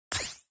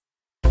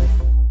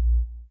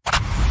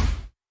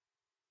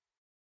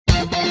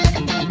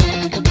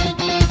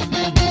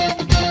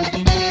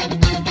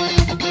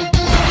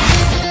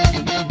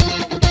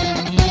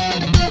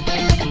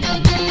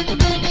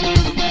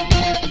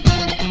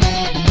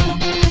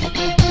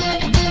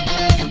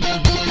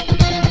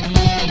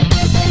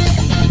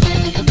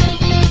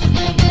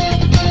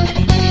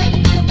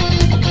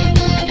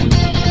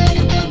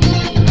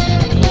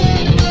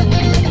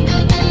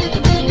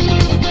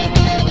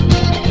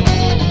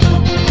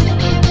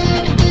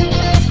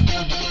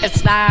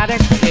It's not a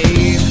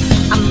game,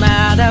 I'm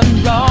not a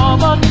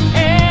robot,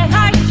 and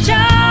I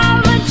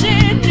challenge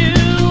you.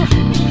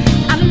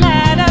 I'm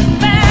not a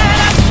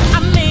man,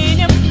 I'm in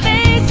your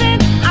face,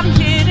 and I'm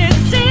here to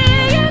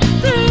see it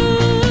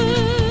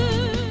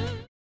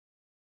through.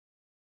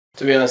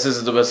 To be honest, this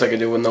is the best I can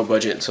do with no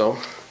budget, so.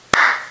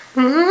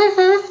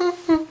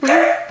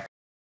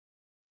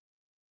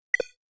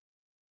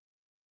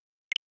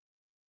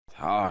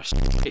 Oh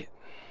shit.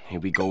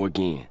 Here we go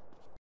again.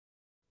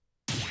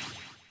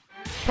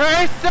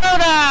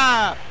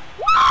 Persona!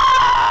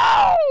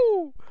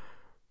 Woo!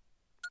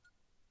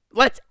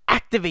 Let's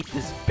activate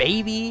this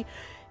baby.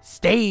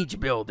 Stage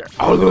builder.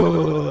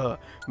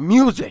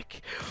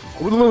 Music.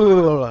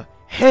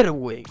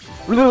 Headway.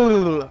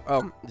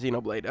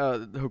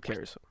 Xenoblade. Who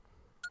cares?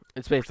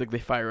 It's basically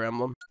Fire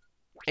Emblem.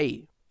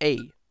 Hey.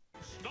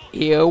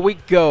 Here we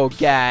go,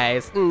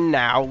 guys.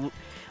 Now,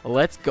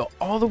 let's go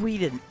all the way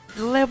to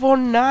level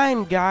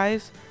 9,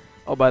 guys.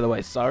 Oh, by the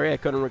way, sorry I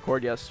couldn't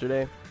record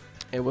yesterday.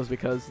 It was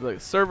because the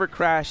server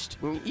crashed.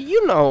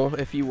 You know,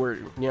 if you were,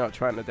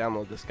 trying to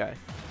download this guy,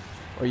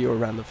 or you were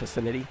around the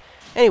vicinity.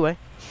 Anyway,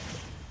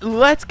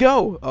 let's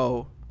go.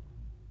 Oh,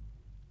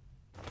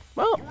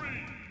 well,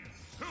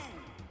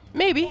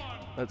 maybe.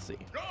 Let's see.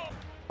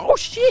 Oh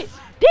shit!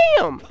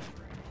 Damn.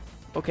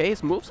 Okay,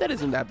 his moveset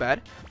isn't that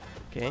bad.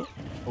 Okay.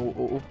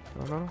 Oh.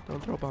 No,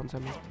 don't throw bombs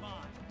at me.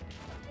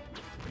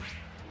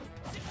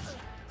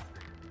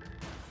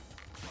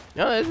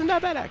 No, it isn't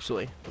that bad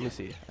actually. Let me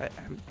see.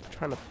 I'm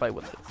trying to fight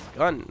with this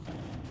gun.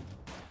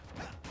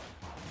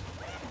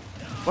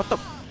 What the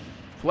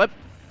flip?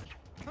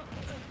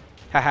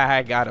 Haha,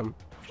 I got him.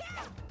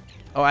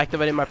 Oh, I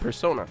activated my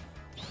persona.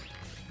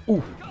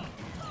 Ooh.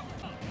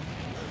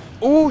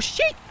 Oh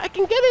shit! I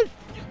can get it.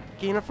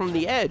 Gain it from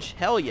the edge.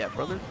 Hell yeah,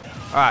 brother.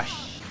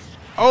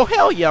 Oh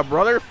hell yeah,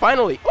 brother.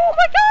 Finally. Oh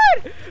my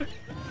god!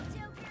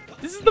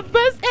 This is the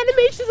best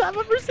animations I've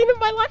ever seen in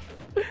my life.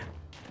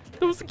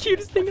 That was the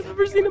cutest thing I've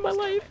ever seen in my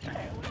life.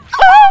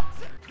 Ah!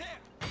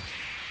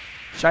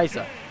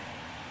 Scheiße.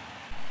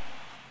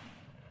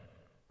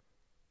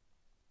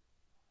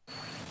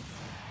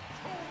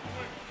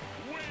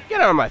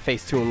 Get out of my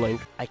face, Toon Link.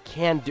 I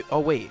can do. Oh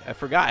wait, I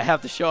forgot. I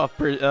have to show off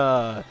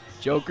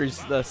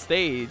Joker's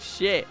stage.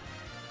 Shit.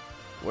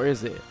 Where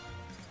is it?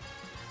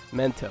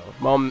 Mementos.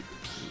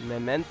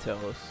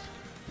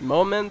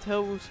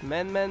 Mementos.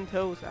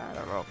 I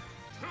don't know.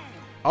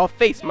 I'll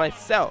face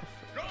myself.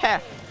 Ha.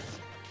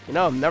 You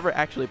know, I've never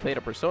actually played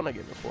a Persona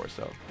game before,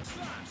 so.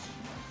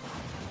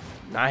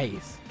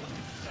 Nice.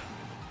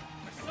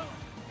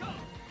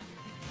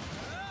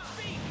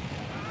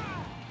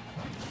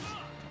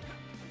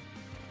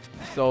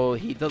 So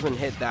he doesn't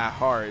hit that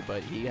hard,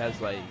 but he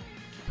has like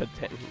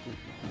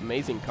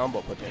amazing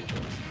combo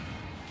potentials.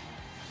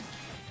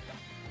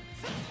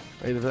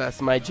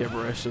 That's my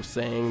gibberish of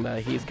saying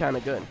that he's kind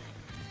of good.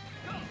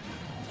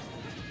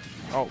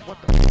 Oh, what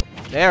the?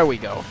 There we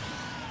go.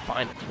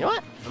 Fine. You know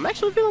what? I'm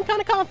actually feeling kind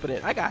of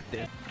confident. I got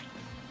this.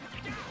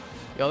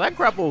 Yo, that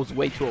grapple was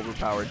way too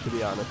overpowered, to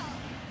be honest.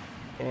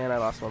 And I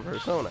lost my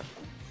persona.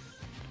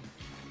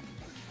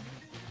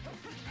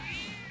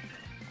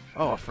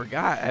 Oh,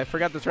 I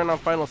forgot to turn on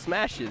final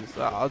smashes.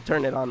 I'll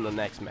turn it on the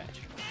next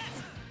match.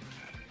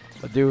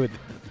 But dude,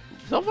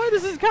 so far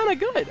this is kind of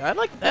good. I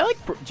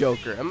like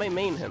Joker. I might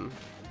main him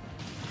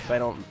if I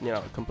don't,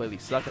 completely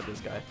suck at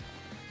this guy.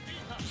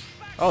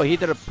 Oh, he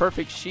did a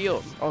perfect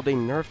shield. Oh, they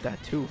nerfed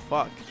that too.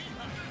 Fuck.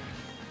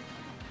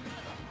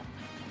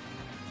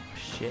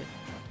 Shit.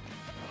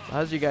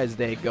 How's your guys'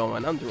 day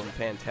going? I'm doing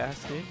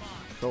fantastic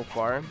so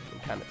far. I'm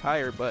kind of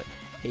tired, but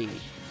hey,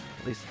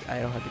 at least I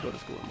don't have to go to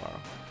school tomorrow.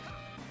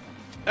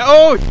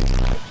 Oh!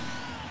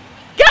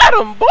 Got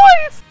him,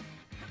 boys!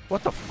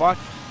 What the fuck?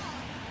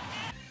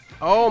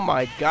 Oh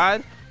my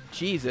god.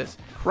 Jesus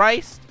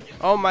Christ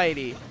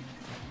almighty.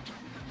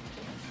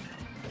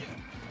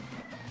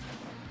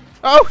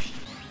 Oh!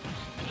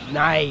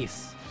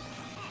 Nice.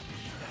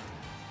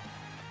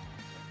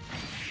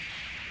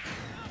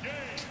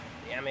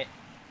 Damn it.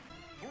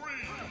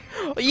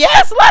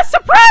 Yes, last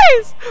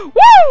surprise!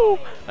 Woo!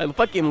 I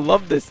fucking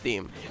love this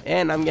theme.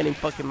 And I'm getting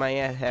fucking my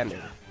ass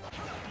handed.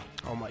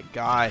 Oh my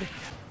god.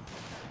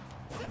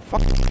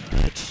 Fuck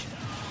bitch.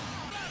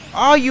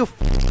 Oh, you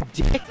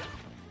dick.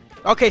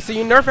 Okay, so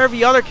you nerf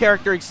every other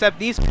character except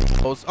these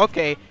f***os.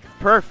 Okay,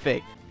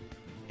 perfect.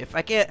 If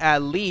I can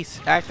at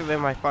least activate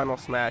my final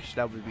smash,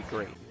 that would be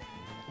great.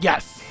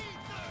 Yes!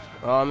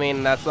 Well, I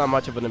mean, that's not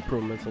much of an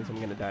improvement since I'm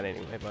gonna die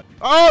anyway, but...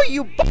 Oh,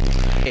 you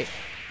b****!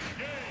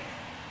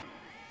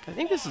 I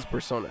think this is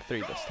Persona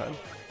 3 this time.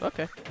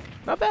 Okay,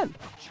 not bad.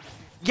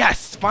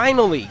 Yes,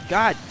 finally.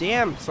 God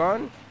damn,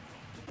 son.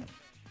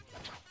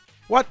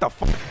 What the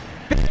fuck,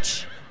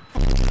 bitch?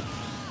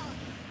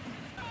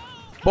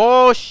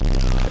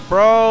 Bullshit,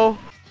 bro.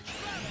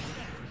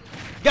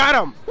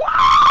 Got him.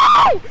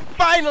 Woo!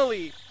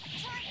 Finally.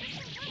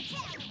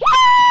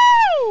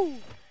 Woo!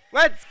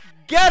 Let's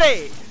get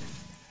it.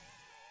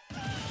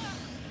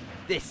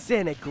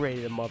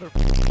 Disintegrated,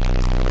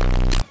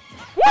 motherfucker.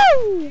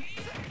 Woo!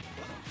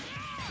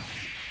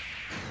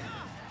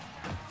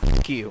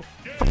 Fuck you.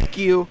 Fuck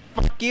you.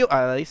 Fuck you.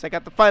 At least I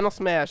got the final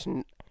smash.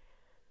 And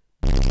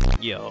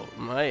yo,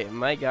 my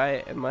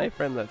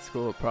friend at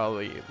school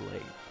probably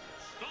like,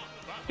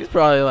 he's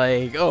probably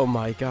like, oh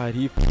my god,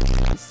 he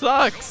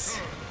sucks.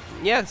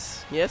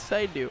 Yes, yes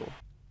I do.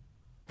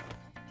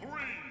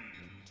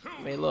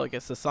 Hey look,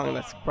 it's a song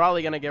that's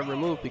probably gonna get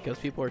removed because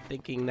people are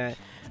thinking that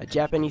a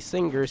Japanese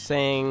singer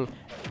sang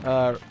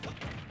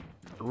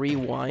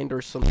Rewind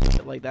or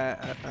something like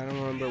that. I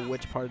don't remember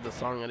which part of the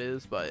song it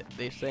is, but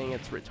they're saying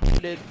it's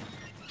retarded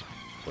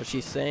what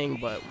she's saying,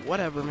 but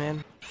whatever,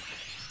 man.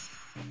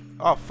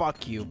 Oh,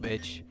 fuck you,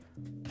 bitch.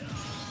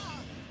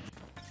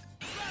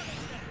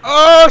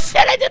 Oh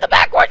shit, I did the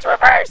backwards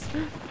reverse.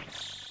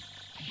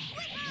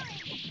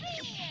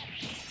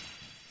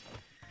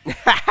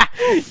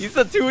 It's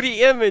a 2D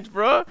image,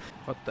 bro.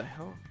 What the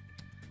hell?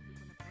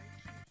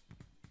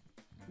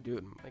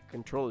 Dude, my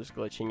controller's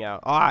glitching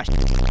out. Ah,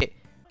 shit.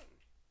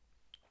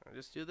 I'll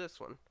just do this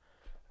one.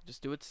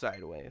 Just do it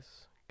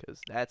sideways,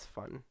 because that's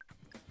fun.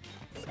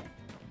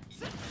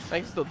 I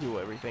can still do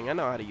everything. I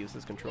know how to use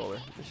this controller.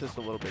 It's just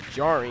a little bit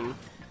jarring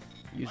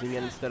using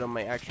it instead of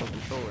my actual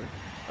controller.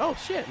 Oh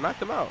shit,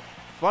 knocked him out.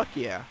 Fuck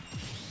yeah.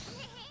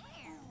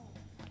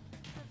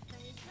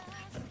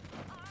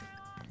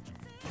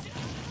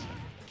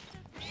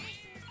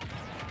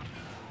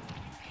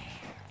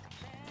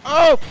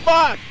 Oh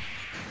fuck!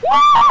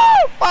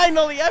 Woo!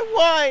 Finally,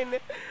 I won!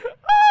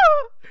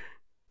 Oh!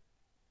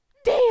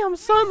 Damn,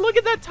 son, look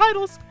at that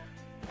title.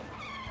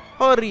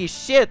 Holy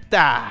shit!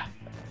 Damn,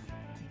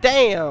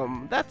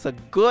 that's a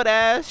good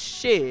ass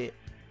shit.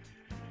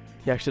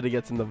 He actually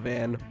gets in the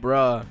van,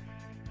 bruh.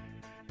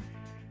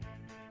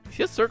 He's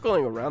just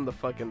circling around the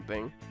fucking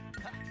thing.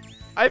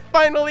 I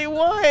finally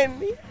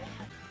won!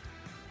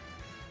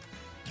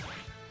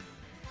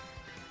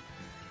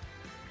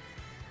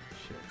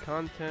 Share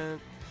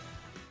content.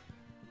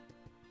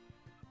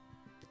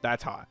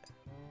 That's hot.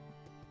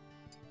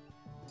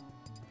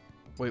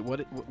 Wait,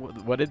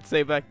 what did it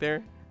say back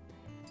there?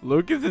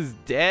 Lucas is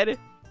dead?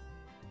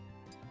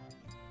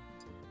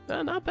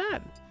 Not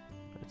bad.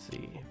 Let's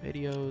see.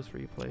 Videos,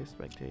 replay,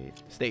 spectate,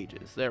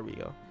 stages. There we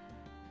go.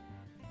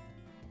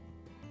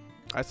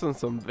 I saw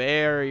some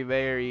very,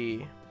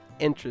 very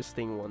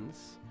interesting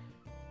ones.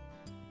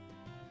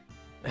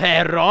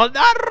 Hey,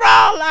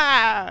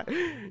 rolla!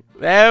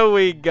 There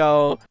we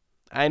go.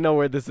 I know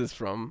where this is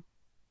from.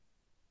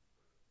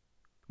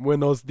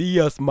 Buenos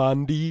dias,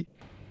 Mandy.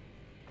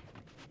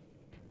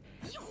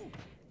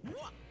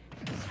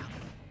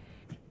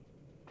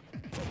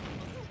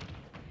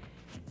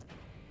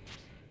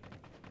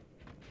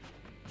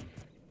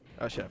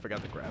 Oh shit, I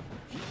forgot to grab.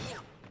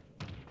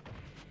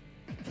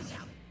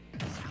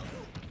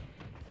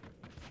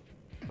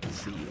 Let's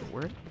see,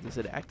 where does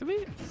it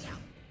activate?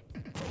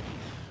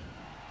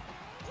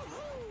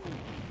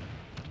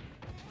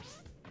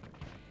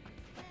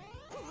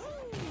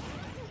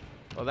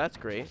 Oh, that's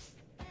great.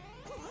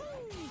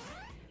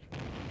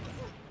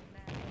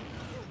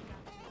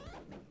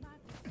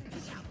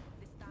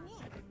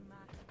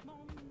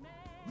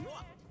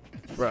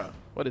 Bruh,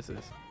 what is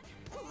this?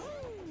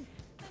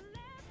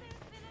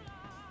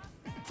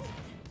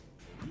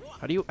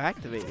 How do you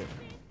activate it?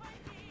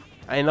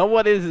 I know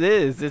what it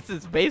is. This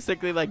is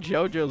basically like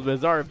JoJo's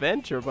Bizarre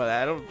Adventure, but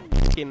I don't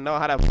fucking know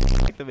how to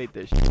activate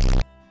this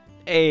shit.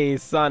 Hey,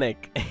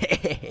 Sonic.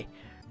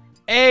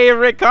 Hey,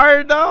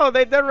 Ricardo!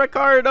 They did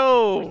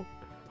Ricardo!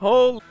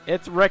 Holy,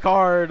 it's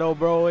Ricardo,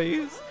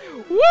 boys.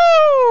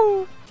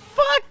 Woo!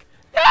 Fuck!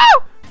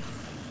 No!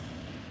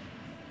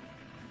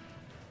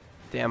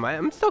 Damn,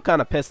 I'm still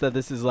kind of pissed that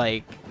this is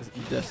like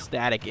the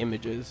static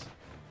images.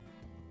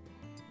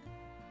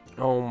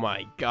 Oh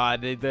my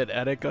god, they did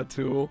Etika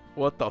too.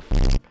 What the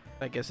f?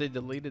 I guess they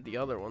deleted the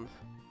other ones.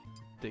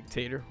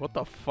 Dictator. What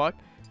the fuck?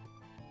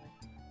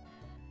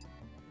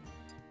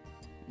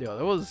 Yo,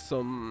 there was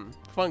some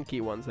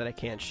funky ones that I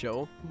can't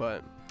show,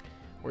 but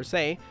we're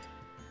safe.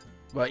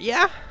 But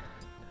yeah,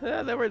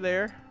 they were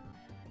there.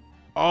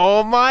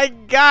 Oh my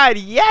god,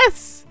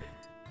 yes!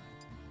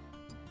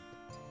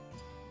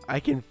 I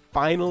can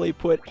finally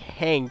put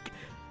Hank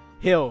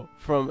Hill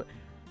from...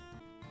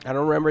 I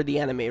don't remember the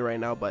anime right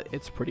now, but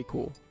it's pretty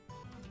cool.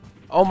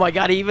 Oh my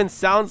god, he even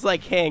sounds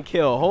like Hank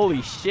Hill.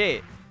 Holy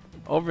shit.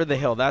 Over the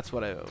Hill, that's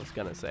what I was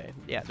gonna say.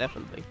 Yeah,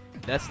 definitely.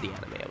 That's the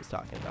anime I was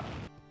talking about.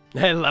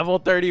 Level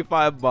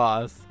 35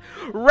 boss.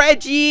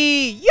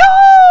 Reggie!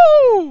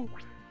 Yo!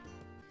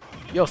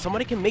 Yo,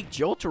 somebody can make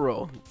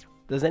Jotaro.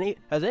 Has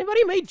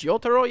anybody made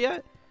Jotaro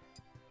yet?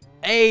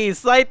 Hey,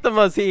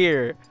 Saitama's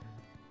here.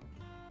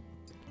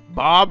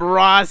 Bob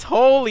Ross,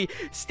 holy.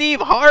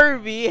 Steve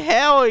Harvey,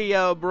 hell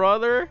yeah,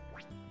 brother.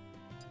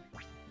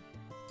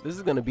 This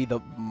is gonna be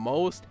the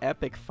most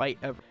epic fight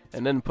ever.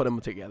 And then put them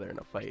together in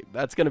a fight.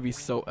 That's gonna be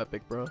so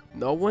epic, bro.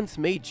 No one's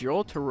made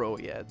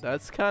Jotaro yet.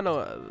 That's kind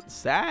of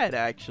sad,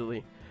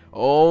 actually.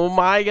 Oh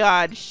my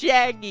god,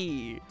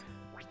 Shaggy.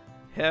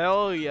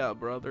 Hell yeah,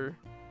 brother.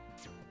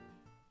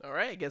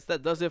 Alright, I guess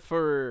that does it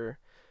for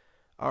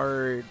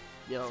our,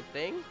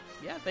 thing.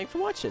 Yeah, thanks for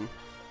watching.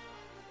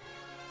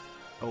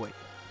 Oh, wait.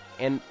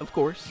 And, of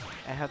course,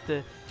 I have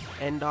to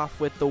end off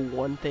with the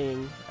one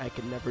thing I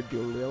can never do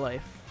in real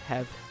life.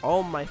 Have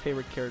all my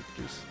favorite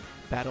characters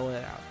battle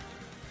it out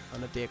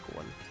on a big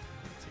one.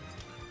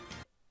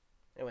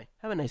 Anyway,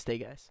 have a nice day,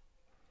 guys.